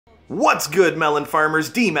What's good, melon farmers?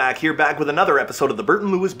 D-Mac here, back with another episode of the Burton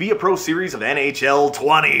Lewis Be a Pro series of NHL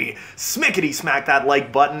 20. Smickety smack that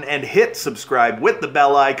like button and hit subscribe with the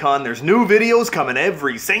bell icon. There's new videos coming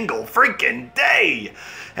every single freaking day.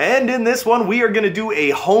 And in this one, we are going to do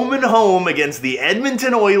a home and home against the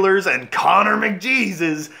Edmonton Oilers and Connor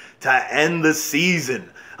McJesus to end the season.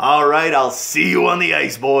 All right, I'll see you on the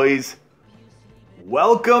ice, boys.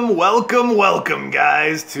 Welcome, welcome, welcome,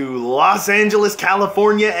 guys, to Los Angeles,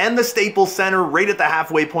 California, and the Staples Center, right at the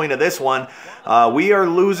halfway point of this one. We are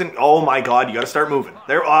losing. Oh my God, you got to start moving.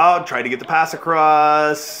 There, try to get the pass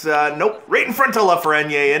across. Nope, right in front of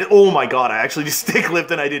Lafreniere, and oh my God, I actually just stick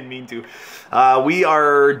lifted. I didn't mean to. We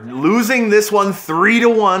are losing this one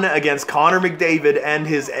 3-1 against Connor McDavid and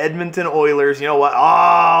his Edmonton Oilers. You know what?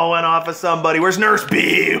 Oh, went off of somebody. Where's Nurse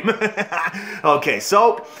Beam? Okay,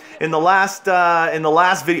 so. In the last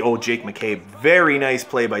video, oh, Jake McCabe, very nice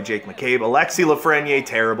play by Jake McCabe. Alexis Lafreniere,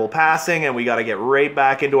 terrible passing, and we got to get right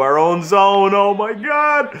back into our own zone. Oh my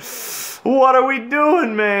God, what are we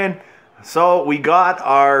doing, man? So we got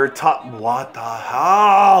our top. What the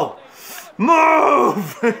hell?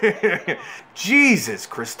 Move! Jesus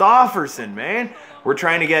Christofferson, man. We're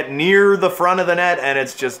trying to get near the front of the net, and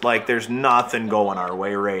it's just like there's nothing going our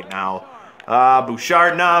way right now.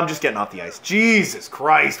 Bouchard, no, I'm just getting off the ice. Jesus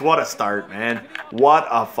Christ, what a start, man. What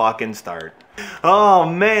a fucking start. Oh,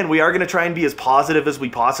 man, we are going to try and be as positive as we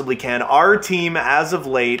possibly can. Our team, as of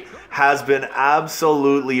late, has been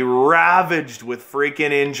absolutely ravaged with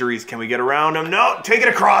freaking injuries. Can we get around them? No, take it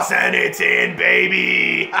across, and it's in,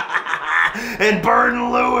 baby. And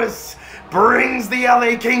Burton Lewis brings the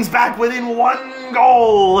LA Kings back within 1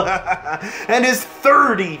 goal. And his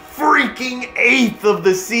 38th of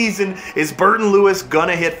the season. Is Burton Lewis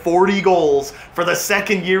gonna hit 40 goals for the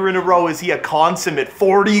second year in a row? Is he a consummate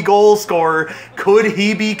 40-goal scorer? Could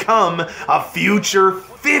he become a future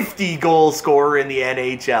 50-goal scorer in the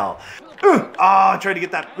NHL? Tried to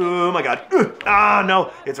get that. Oh my God.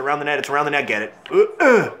 No. It's around the net. It's around the net. Get it.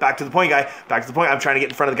 Back to the point, guy. Back to the point. I'm trying to get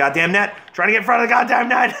in front of the goddamn net. Trying to get in front of the goddamn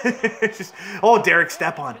net. Derek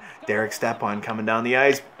Stepan. Derek Stepan coming down the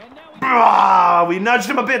ice. We nudged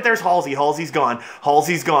him a bit. There's Halsey. Halsey's gone.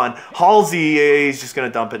 Halsey's gone. Halsey, he's just going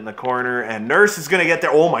to dump it in the corner. And Nurse is going to get there.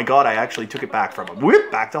 Oh, my God. I actually took it back from him. Whip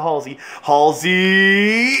back to Halsey.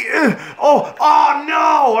 Halsey. Oh,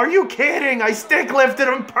 no. Are you kidding? I stick lifted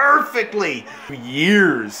him perfectly.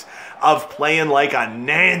 Years of playing like a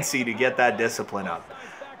Nancy to get that discipline up.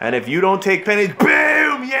 And if you don't take penalties,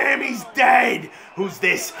 boom, Yammy's dead. Who's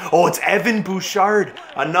this? Oh, it's Evan Bouchard,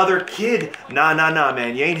 another kid. Nah,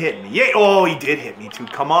 man, you ain't hitting me. Oh, he did hit me too.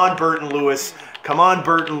 Come on, Burton Lewis. Come on,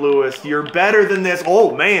 Burton Lewis. You're better than this.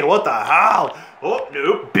 Oh, man, what the hell? Oh,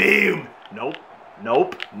 nope, boom. Nope. No.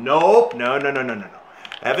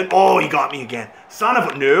 Evan, oh, he got me again. Son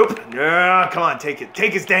of a, nope. Yeah, come on, take it.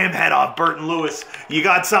 Take his damn head off, Burton Lewis. You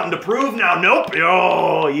got something to prove now? Nope.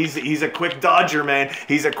 Oh, he's a quick dodger, man.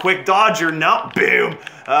 He's a quick dodger. No, boom.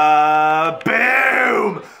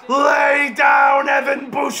 Boom. Lay down,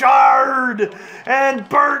 Evan Bouchard. And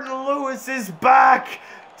Burton Lewis is back.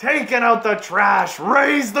 Taking out the trash.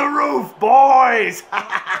 Raise the roof, boys.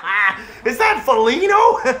 Is that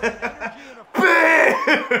Foligno?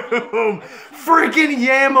 Boom! Freaking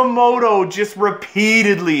Yamamoto just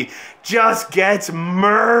repeatedly just gets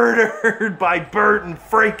murdered by Burton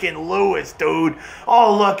freaking Lewis, dude.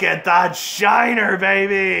 Oh, look at that shiner,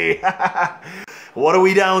 baby. What are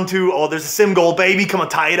we down to? Oh, there's a sim goal, baby. Come on,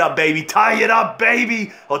 tie it up, baby. Tie it up,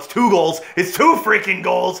 baby. Oh, it's 2 goals. It's 2 freaking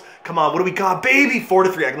goals. Come on, what do we got, baby?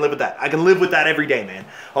 4-3. I can live with that. I can live with that every day, man.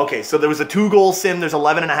 Okay, so there was a 2-goal sim. There's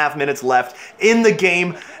 11.5 minutes left in the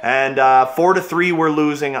game. And 4-3, we're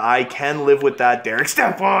losing. I can live with that. Derek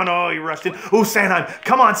Stepan. Oh, he rushed in. Oh, Sanheim.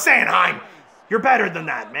 Come on, Sanheim. You're better than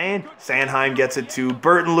that, man. Sanheim gets it to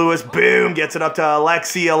Burton Lewis. Boom, gets it up to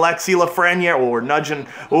Alexis Lafreniere. Oh, we're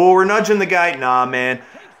nudging the guy. Nah, man.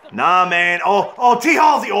 Oh, T.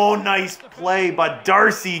 Halsey. Oh, nice play, but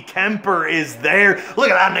Darcy Kemper is there. Look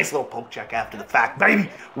at that nice little poke check after the fact, baby.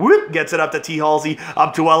 Whoop, gets it up to T. Halsey,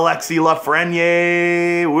 up to Alexis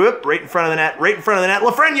Lafreniere. Whoop, right in front of the net,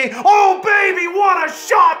 Lafreniere. Oh, baby, what a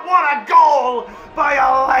shot, what a goal by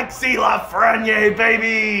Alexis Lafreniere,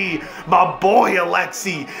 baby. My boy,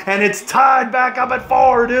 Alexis. And it's tied back up at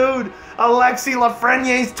 4, dude. Alexis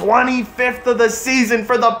Lafreniere's 25th of the season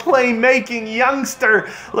for the playmaking youngster.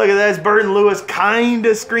 Look at this. Burton Lewis kind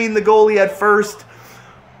of screened the goalie at first.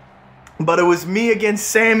 But it was me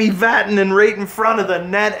against Sammy Vatanen right in front of the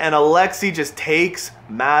net, and Alexis just takes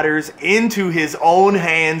matters into his own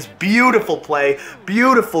hands. Beautiful play,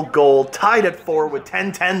 beautiful goal, tied at 4 with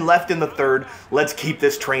 10-10 left in the third. Let's keep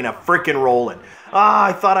this train a frickin' rolling. Ah,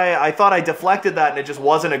 I thought I deflected that and it just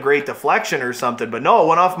wasn't a great deflection or something. But no, it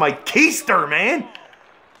went off my keister, man.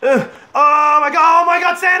 Oh my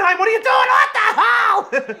God, Sanheim, what are you doing? What the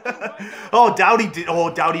hell? Doughty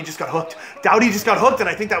just got hooked. Doughty just got hooked, and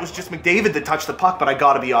I think that was just McDavid that touched the puck, but I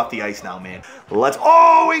gotta be off the ice now, man.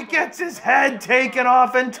 He gets his head taken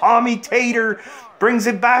off, and Tommy Tater brings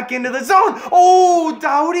it back into the zone. Oh,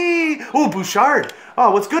 Doughty. Oh, Bouchard. Oh,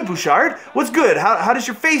 what's good, Bouchard? What's good? How does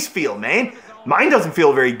your face feel, man? Mine doesn't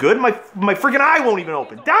feel very good. My freaking eye won't even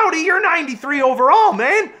open. Doughty, you're 93 overall,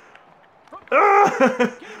 man.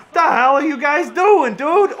 The hell are you guys doing,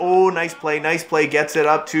 dude? Oh, nice play, gets it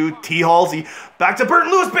up to T. Halsey. Back to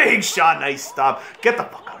Burton Lewis, big shot, nice stop. Get the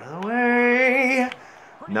fuck out of the way.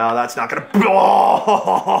 No, that's not gonna,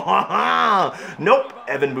 nope,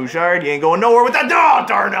 Evan Bouchard, you ain't going nowhere with that. No,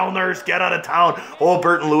 Darnell Nurse, get out of town. Oh,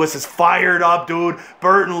 Burton Lewis is fired up, dude.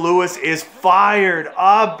 Burton Lewis is fired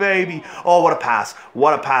up, baby. Oh, what a pass,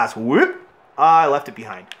 whoop. I left it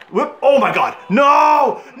behind. Whoop. Oh my God.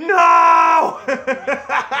 No!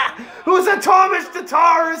 Who's a Thomas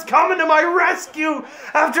Tatar is coming to my rescue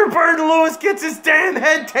after Burton Lewis gets his damn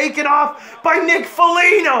head taken off by Nick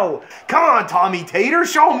Foligno. Come on, Tommy Tater.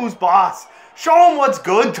 Show him who's boss. Show him what's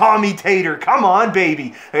good, Tommy Tater. Come on,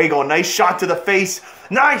 baby. There you go. Nice shot to the face.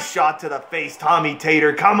 Nice shot to the face, Tommy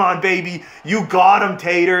Tater. Come on, baby. You got him,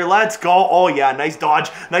 Tater. Let's go. Oh, yeah. Nice dodge.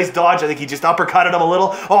 I think he just uppercutted him a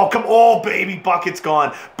little. Oh, come. Oh, baby. Bucket's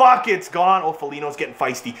gone. Oh, Foligno's getting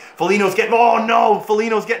feisty. Oh, no.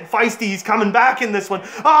 Foligno's getting feisty. He's coming back in this one.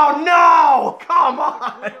 Oh, no. Come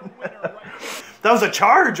on. That was a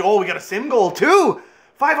charge. Oh, we got a sim goal, too.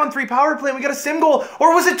 5-on-3 power play, and we got a sim goal.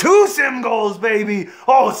 Or was it 2 sim goals, baby?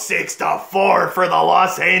 Oh, 6-4 for the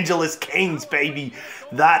Los Angeles Kings, baby.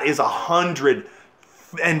 That is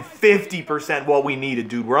 150% what we needed,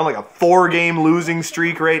 dude. We're on like a 4-game losing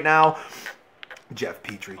streak right now. Jeff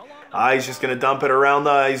Petrie. He's just gonna dump it around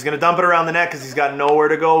the. He's gonna dump it around the net because he's got nowhere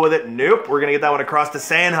to go with it. Nope. We're gonna get that one across to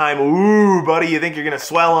Sanheim. Ooh, buddy, you think you're gonna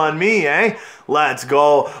swell on me, eh? Let's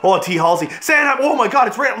go. Oh, T. Halsey. Sanheim. Oh my God,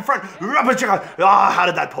 it's right in front. How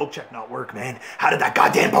did that poke check not work, man? How did that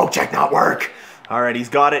goddamn poke check not work? All right, he's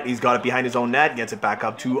got it. He's got it behind his own net. Gets it back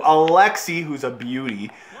up to Alexi, who's a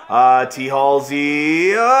beauty. T.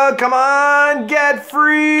 Halsey, come on, get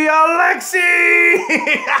free, Alexi!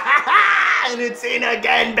 And it's in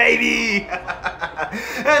again, baby!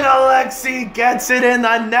 And Alexi gets it in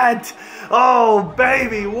the net. Oh,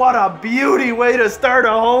 baby, what a beauty way to start a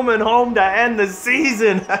home and home to end the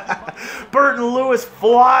season. Burton Lewis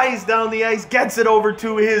flies down the ice, gets it over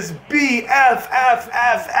to his BFFFFF,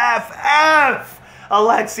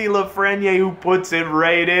 Alexi Lafreniere, who puts it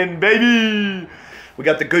right in, baby! We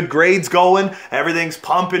got the good grades going. Everything's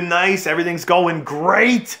pumping nice. Everything's going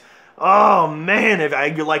great. Oh man,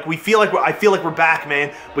 I feel like we're back,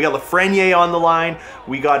 man. We got Lafreniere on the line.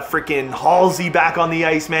 We got freaking Halsey back on the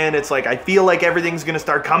ice, man. It's like I feel like everything's gonna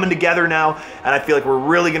start coming together now, and I feel like we're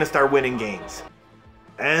really gonna start winning games.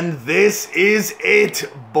 And this is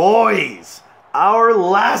it, boys. Our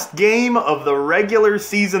last game of the regular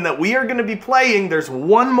season that we are gonna be playing. There's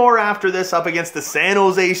one more after this up against the San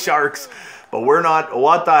Jose Sharks. But we're not.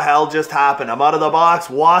 What the hell just happened? I'm out of the box.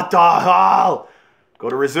 What the hell? Go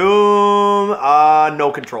to resume.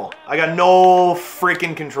 No control. I got no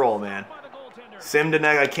freaking control, man. Sim to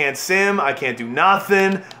neck. I can't sim. I can't do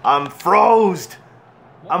nothing. I'm frozed.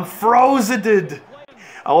 I'm frozed.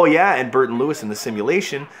 Oh, yeah. And Burton Lewis in the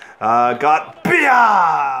simulation got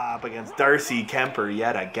up against Darcy Kemper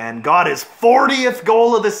yet again. Got his 40th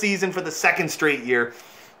goal of the season for the 2nd straight year.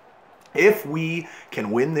 If we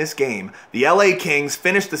can win this game, the LA Kings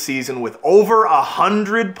finish the season with over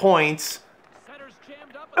 100 points.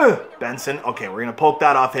 Benson. Okay, we're gonna poke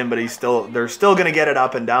that off him, but they're still gonna get it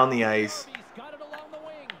up and down the ice.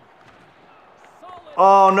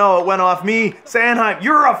 Oh no, it went off me. Sanheim,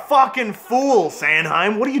 you're a fucking fool,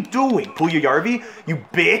 Sanheim. What are you doing? Puljujarvi, you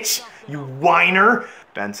bitch, you whiner.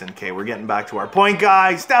 Benson, okay, we're getting back to our point,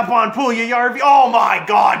 guys. Step on Puljujarvi. Oh my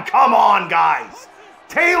God, come on, guys.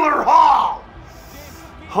 Taylor Hall!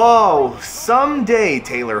 Oh, someday,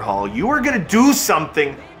 Taylor Hall, you are going to do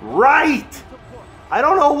something right. I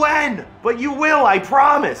don't know when, but you will, I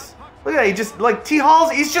promise. Look at that, he just, like, T.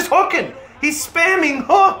 Hall's, he's just hooking. He's spamming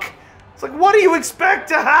hook. It's like, what do you expect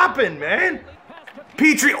to happen, man?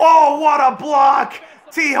 Petrie, oh, what a block.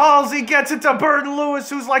 T. Halsey gets it to Burton Lewis,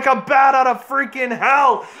 who's like a bat out of freaking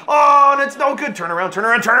hell. Oh, and it's no good. Turn around, turn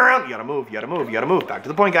around, turn around. You gotta move, you gotta move, you gotta move. Back to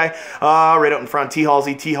the point guy. Right out in front. T.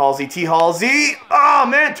 Halsey, T. Halsey, T. Halsey. Oh,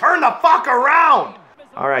 man, turn the fuck around.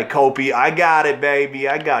 All right, Kopi, I got it, baby.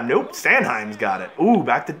 I got, nope, Sanheim's got it. Ooh,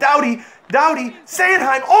 back to Doughty. Doughty,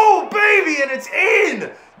 Sanheim. Oh, baby, and it's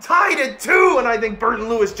in. Tied at 2, and I think Burton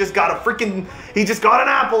Lewis just got he just got an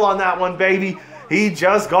apple on that one, baby. He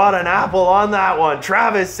just got an apple on that one.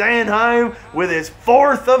 Travis Sanheim with his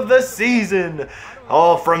 4th of the season.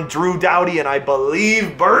 Oh, from Drew Doughty, and I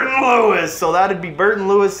believe Burton Lewis. So that'd be Burton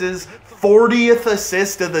Lewis's 40th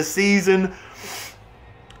assist of the season.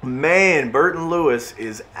 Man, Burton Lewis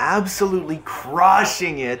is absolutely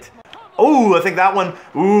crushing it. Oh, I think that one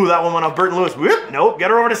went off Burton Lewis. Whoop, nope,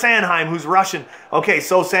 get her over to Sanheim, who's rushing. Okay,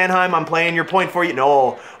 so Sanheim, I'm playing your point for you.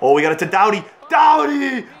 No, oh, we got it to Doughty.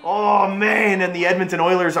 Doughty! Oh, man, and the Edmonton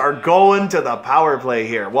Oilers are going to the power play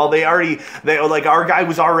here. Well, like, our guy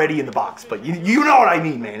was already in the box, but you know what I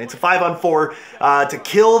mean, man. It's a 5-on-4 to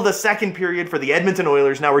kill the second period for the Edmonton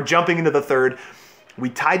Oilers. Now we're jumping into the third. We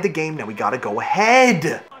tied the game, now we gotta go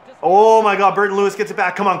ahead. Oh my God, Burton Lewis gets it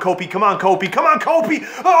back. Come on, Kopi. Come on, Kopi. Come on, Kopi.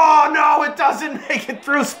 Oh, no, it doesn't make it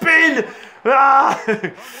through. Spin.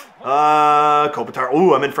 Kopitar.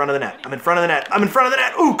 Ooh, I'm in front of the net. I'm in front of the net. I'm in front of the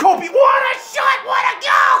net. Ooh, Kopi. What a shot. What a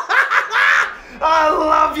goal. I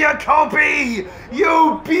love you, Kopi.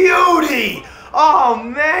 You beauty. Oh,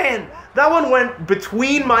 man. That one went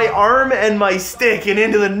between my arm and my stick and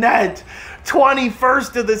into the net.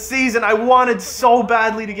 21st of the season. I wanted so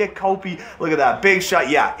badly to get Kopi. Look at that. Big shot.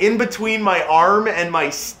 Yeah, in between my arm and my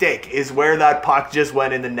stick is where that puck just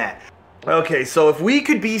went in the net. Okay, so if we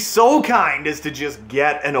could be so kind as to just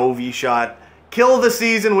get an OV shot, kill the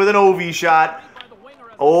season with an OV shot.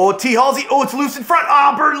 Oh, T. Halsey. Oh, it's loose in front.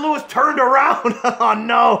 Oh, Burton Lewis turned around. Oh,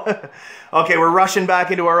 no. Okay, we're rushing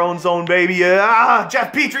back into our own zone, baby.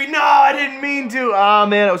 Jeff Petrie. No, I didn't mean to. Oh,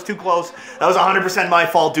 man, that was too close. That was 100% my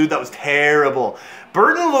fault, dude. That was terrible.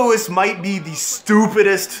 Burton Lewis might be the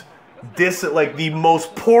stupidest, the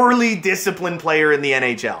most poorly disciplined player in the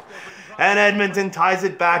NHL. And Edmonton ties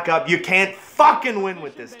it back up. You can't fucking win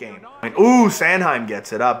with this game. Ooh, Sanheim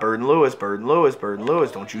gets it up. Burton Lewis, Burton Lewis, Burton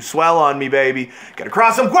Lewis. Don't you swell on me, baby. Gotta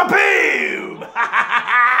cross him. Whoop-boom!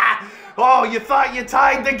 Oh, you thought you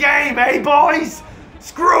tied the game, eh, boys?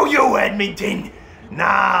 Screw you, Edmonton.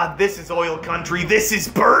 Nah, this is oil country. This is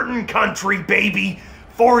Burton country, baby.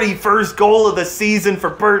 41st goal of the season for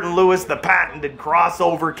Burton Lewis. The patented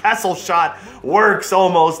crossover Kessel shot works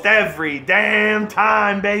almost every damn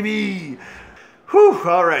time, baby. Whew,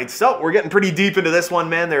 all right, so we're getting pretty deep into this one,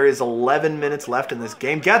 man. There is 11 minutes left in this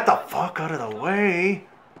game. Get the fuck out of the way.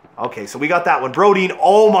 Okay, so we got that one. Brodeen,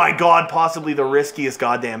 oh my God, possibly the riskiest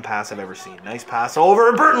goddamn pass I've ever seen. Nice pass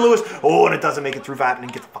over. Burton Lewis. Oh, and it doesn't make it through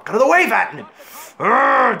Vatanen. Get the fuck out of the way, Vatanen.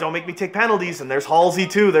 Don't make me take penalties. And there's Halsey,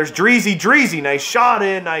 too. There's Dreezy. Dreezy, nice shot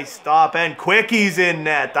in. Nice stop. And Quickie's in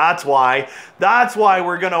net. That's why. That's why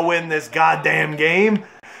we're going to win this goddamn game.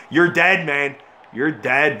 You're dead, man. You're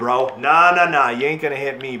dead, bro. Nah. You ain't going to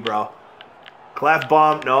hit me, bro. Clef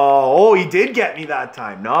bomb. No. Oh, he did get me that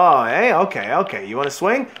time. No. Hey, okay. You want to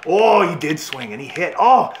swing? Oh, he did swing and he hit.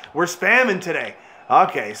 Oh, we're spamming today.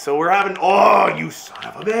 Okay, so we're having... Oh, you son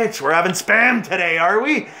of a bitch. We're having spam today, are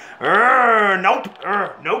we? Nope.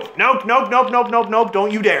 Nope.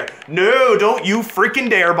 Don't you dare. No, don't you freaking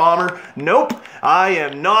dare, Bomber. Nope. I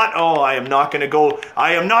am not going to go...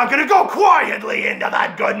 I am not going to go quietly into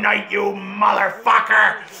that good night, you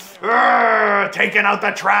motherfucker. Taking out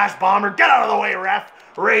the trash, Bomber. Get out of the way, ref.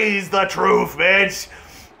 Raise the truth, bitch.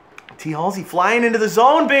 T. Halsey flying into the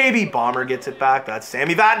zone, baby. Bomber gets it back. That's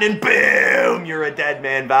Sammy Vatanen. Boom! You're a dead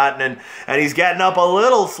man, Vatanen. And he's getting up a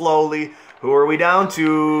little slowly. Who are we down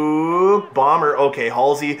to? Bomber. Okay,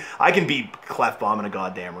 Halsey. I can beat Clef Bomb in a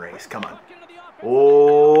goddamn race. Come on.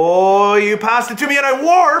 Oh, you passed it to me and I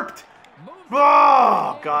warped.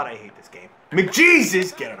 Oh, God, I hate this game.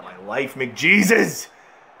 McJesus. Get out of my life, McJesus.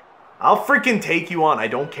 I'll freaking take you on. I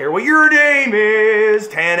don't care what your name is.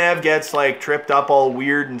 Tanev gets, like, tripped up all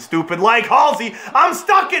weird and stupid like Halsey. I'm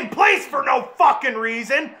stuck in place for no fucking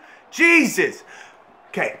reason. Jesus.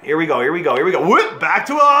 Okay, here we go. Whoop, back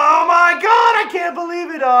to, oh my God, I can't believe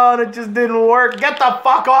it. Oh, it just didn't work. Get the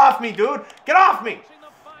fuck off me, dude. Get off me.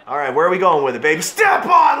 All right, where are we going with it, baby? Step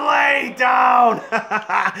on, lay down.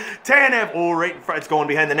 Tanev, oh, right in front. It's going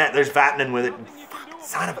behind the net. There's Vatanen with it.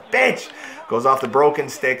 Son of a bitch. Goes off the broken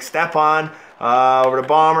stick. Step on. Over to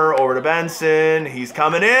Bomber. Over to Benson. He's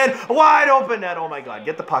coming in. Wide open net. Oh, my God.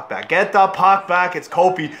 Get the puck back. Get the puck back. It's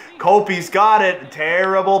Kopi. Kopi's got it.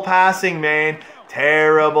 Terrible passing, man.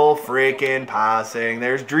 Terrible freaking passing.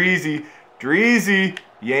 There's Dreezy. Dreezy.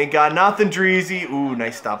 You ain't got nothing, Dreezy. Ooh,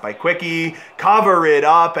 nice stop by Quickie. Cover it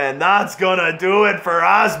up, and that's gonna do it for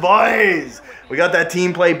us, boys. We got that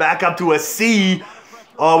team play back up to a C.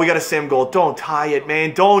 Oh, we got a sim goal. Don't tie it,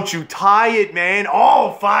 man. Don't you tie it, man.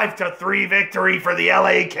 Oh, 5-3 victory for the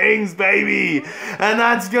LA Kings, baby. And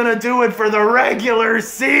that's going to do it for the regular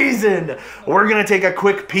season. We're going to take a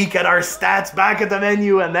quick peek at our stats back at the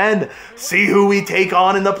menu and then see who we take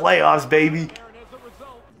on in the playoffs, baby.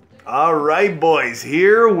 All right, boys,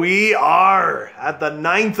 here we are at the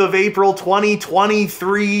 9th of April,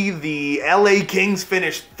 2023. The LA Kings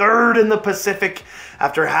finished 3rd in the Pacific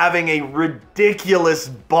after having a ridiculous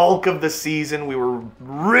bulk of the season. We were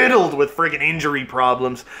riddled with friggin' injury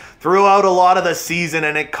problems throughout a lot of the season,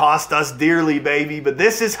 and it cost us dearly, baby. But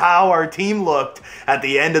this is how our team looked at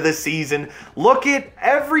the end of the season. Look at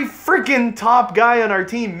every friggin' top guy on our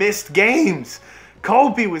team missed games.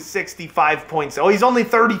 Kobe was 65 points. Oh, he's only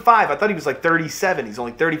 35. I thought he was like 37. He's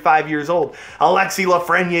only 35 years old. Alexis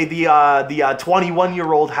Lafreniere, the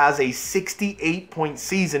 21-year-old, has a 68-point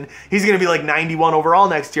season. He's going to be like 91 overall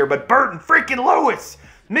next year. But Burton freaking Lewis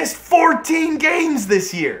missed 14 games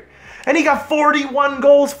this year. And he got 41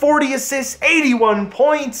 goals, 40 assists, 81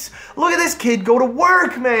 points. Look at this kid go to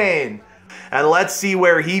work, man. And let's see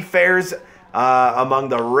where he fares among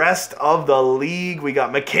the rest of the league. We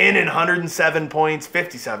got McKinnon, 107 points,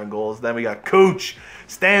 57 goals. Then we got Cooch,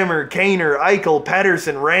 Stammer, Kaner, Eichel,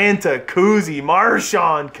 Pedersen, Ranta, Kuzi,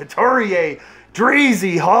 Marchand, Couturier,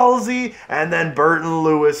 Dreezy, Halsey, and then Burton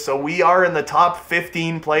Lewis. So we are in the top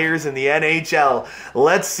 15 players in the NHL.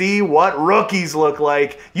 Let's see what rookies look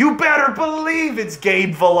like. You better believe it's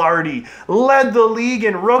Gabe Vilardi. Led the league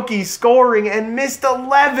in rookie scoring and missed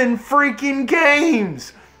 11 freaking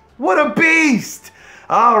games. What a beast!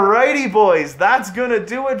 Alrighty, boys, that's gonna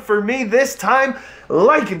do it for me this time.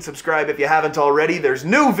 Like and subscribe if you haven't already. There's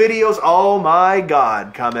new videos, oh my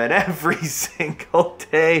god, coming every single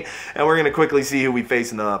day. And we're gonna quickly see who we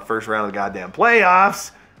face in the first round of the goddamn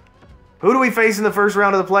playoffs. Who do we face in the first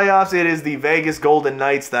round of the playoffs? It is the Vegas Golden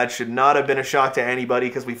Knights. That should not have been a shock to anybody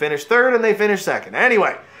because we finished 3rd and they finished 2nd.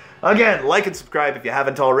 Anyway. Again, like and subscribe if you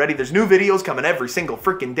haven't already. There's new videos coming every single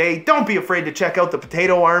freaking day. Don't be afraid to check out the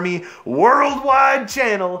Potato Army Worldwide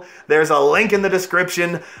channel. There's a link in the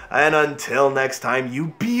description. And until next time,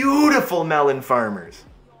 you beautiful melon farmers,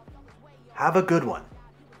 have a good one.